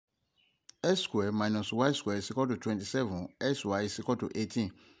x squared minus y squared is equal to 27. Xy is equal to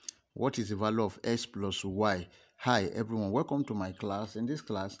 18. What is the value of x plus y? Hi everyone, welcome to my class. In this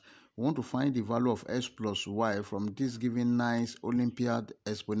class, we want to find the value of x plus y from this given nice Olympiad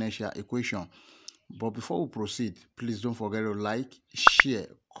exponential equation. But before we proceed, please don't forget to like, share,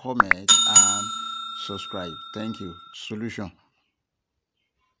 comment, and subscribe. Thank you. Solution.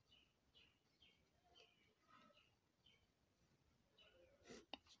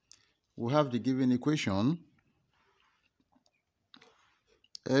 We have the given equation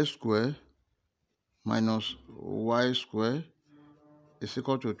x squared minus y squared is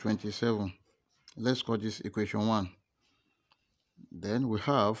equal to 27. Let's call this equation 1. Then we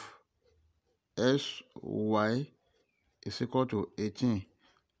have sy is equal to 18.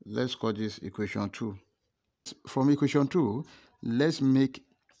 Let's call this equation 2. From equation 2, let's make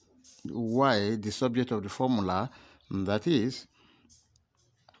y the subject of the formula. That is,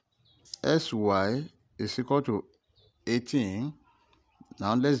 sy is equal to 18.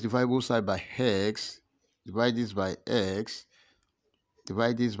 Now let's divide both sides by x. Divide this by x.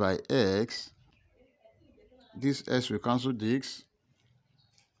 Divide this by x. This x will cancel this.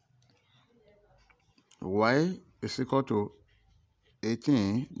 Y is equal to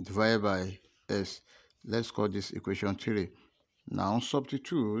 18 divided by s. Let's call this equation 3. Now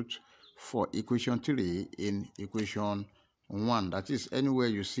substitute for equation 3 in equation 1. That is, anywhere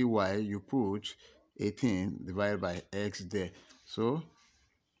you see y, you put 18 divided by x there. So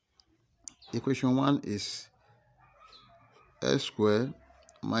equation 1 is x squared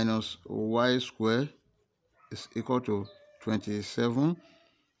minus y squared is equal to 27.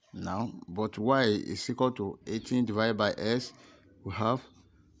 Now, but y is equal to 18 divided by s. We have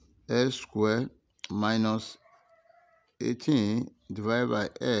s squared minus 18 divided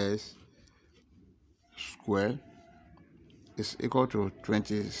by s squared is equal to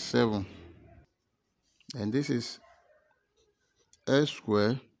 27. And this is s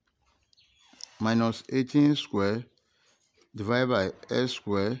squared minus 18 squared divided by s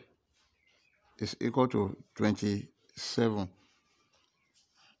squared is equal to 27.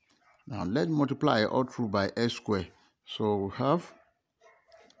 Now let's multiply all through by s squared. So we have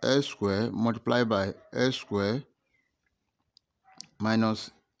s squared multiplied by s squared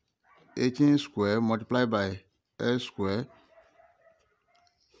minus 18 squared multiplied by s squared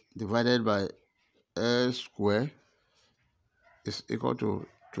divided by s squared is equal to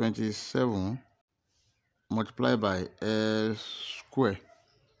 27 multiplied by s squared.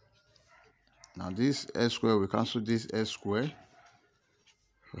 Now this s squared, we cancel this s squared.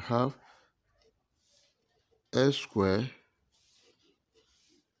 We have s squared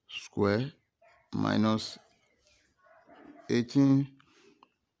minus 18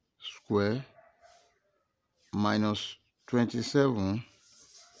 square minus 27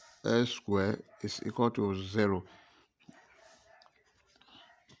 s square is equal to 0.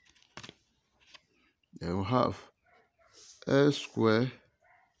 Then we have s square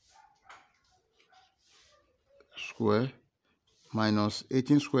minus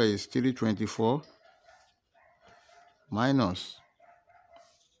 18 square is 324 minus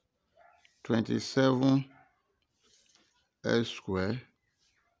 27 s square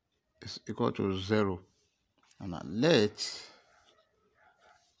is equal to 0. And now let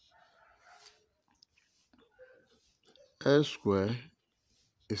s square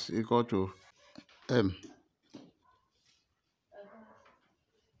is equal to m.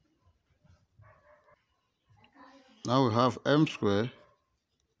 Now we have m squared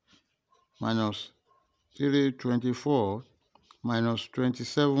minus 324 minus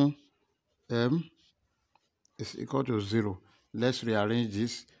 27m is equal to 0. Let's rearrange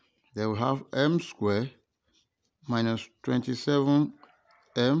this. Then we have m squared minus 27m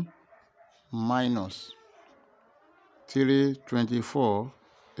minus 324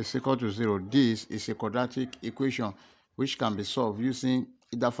 is equal to 0. This is a quadratic equation which can be solved using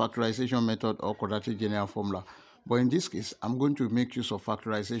either factorization method or quadratic general formula. But in this case, I'm going to make use of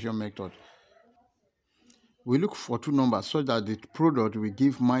factorization method. We look for two numbers so that the product will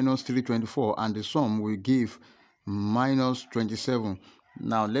give minus 324 and the sum will give minus 27.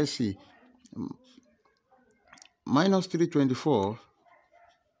 Now let's see. Minus 324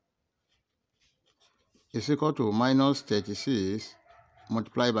 is equal to minus 36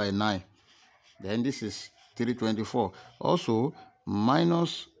 multiplied by 9. Then this is 324. Also,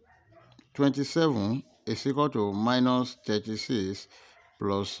 minus 27 is equal to minus 36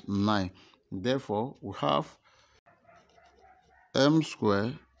 plus 9. Therefore, we have m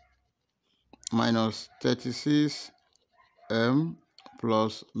squared minus 36m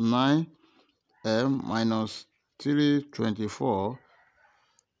plus 9m minus 324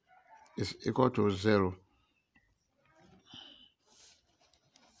 is equal to 0.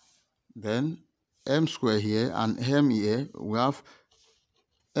 Then m square here and m here, we have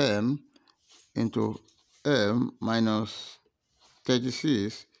m into m minus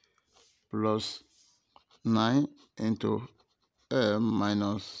 36 plus 9 into m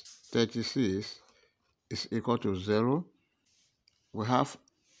minus 36 is equal to 0. We have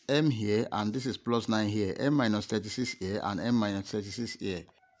m here and this is plus 9 here, m minus 36 here and m minus 36 here.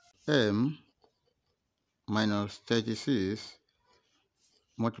 M minus 36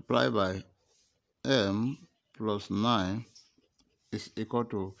 multiplied by m plus 9 is equal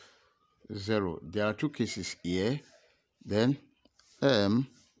to 0. There are two cases here. Then m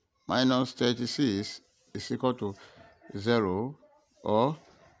minus 36 is equal to 0, or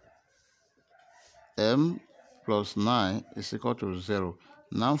m plus 9 is equal to 0.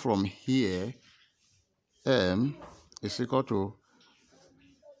 Now from here, m is equal to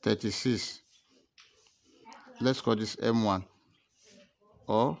 36. Let's call this m1.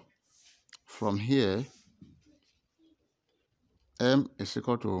 Or from here, m is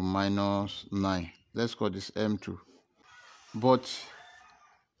equal to minus 9. Let's call this m2. But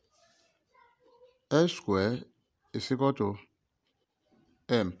s squared is equal to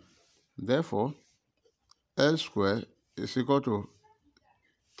m. Therefore, s squared is equal to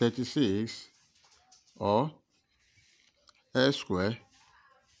 36, or s squared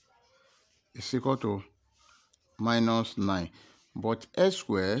is equal to minus 9. But s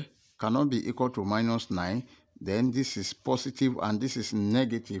squared cannot be equal to minus 9. Then this is positive and this is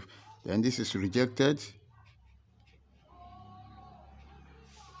negative. Then this is rejected.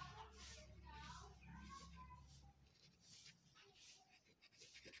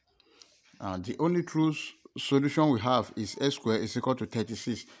 The only true solution we have is s squared is equal to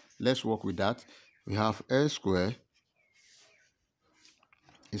 36. Let's work with that. We have s squared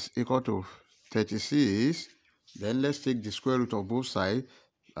is equal to 36. Then let's take the square root of both sides.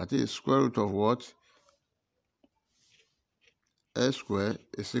 That is square root of what? S squared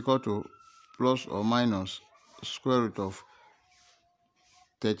is equal to plus or minus square root of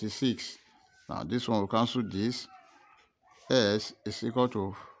 36. Now this one will cancel this. S is equal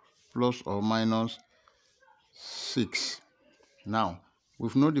to plus or minus 6. Now,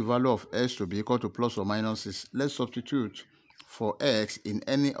 we've known the value of s to be equal to plus or minus 6. Let's substitute for x in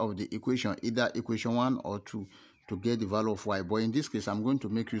any of the equation, either equation 1 or 2, to get the value of y. But in this case, I'm going to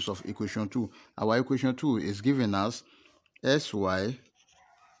make use of equation 2. Our equation 2 is giving us sy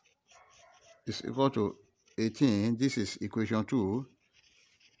is equal to 18. This is equation 2.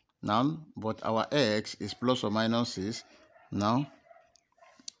 Now, but our x is plus or minus 6. Now,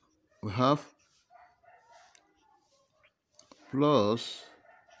 we have plus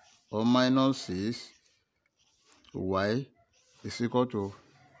or minus 6, y is equal to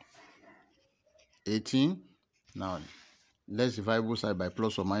 18. Now, let's divide both sides by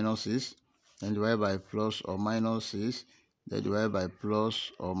plus or minus 6. Then divide by plus or minus 6. Then divide by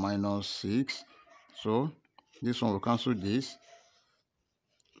plus or minus 6. So, this one will cancel this.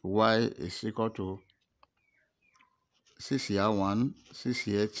 Y is equal to 6 here 1, 6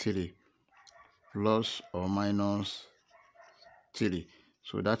 here 3, plus or minus 3.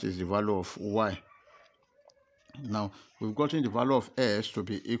 So that is the value of y. Now, we've gotten the value of s to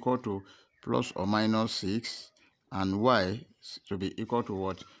be equal to plus or minus 6, and y to be equal to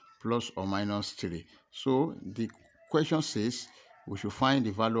what? Plus or minus 3. So the question says we should find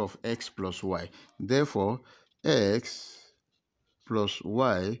the value of x plus y. Therefore, x plus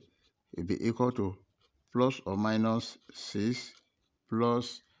y will be equal to plus or minus 6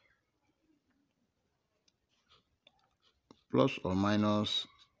 plus or minus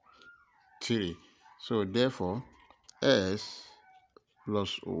 3. So therefore, s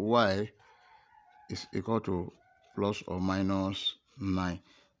plus y is equal to plus or minus 9.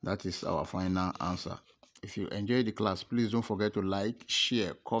 That is our final answer. If you enjoyed the class, please don't forget to like,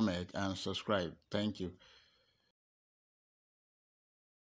 share, comment, and subscribe. Thank you.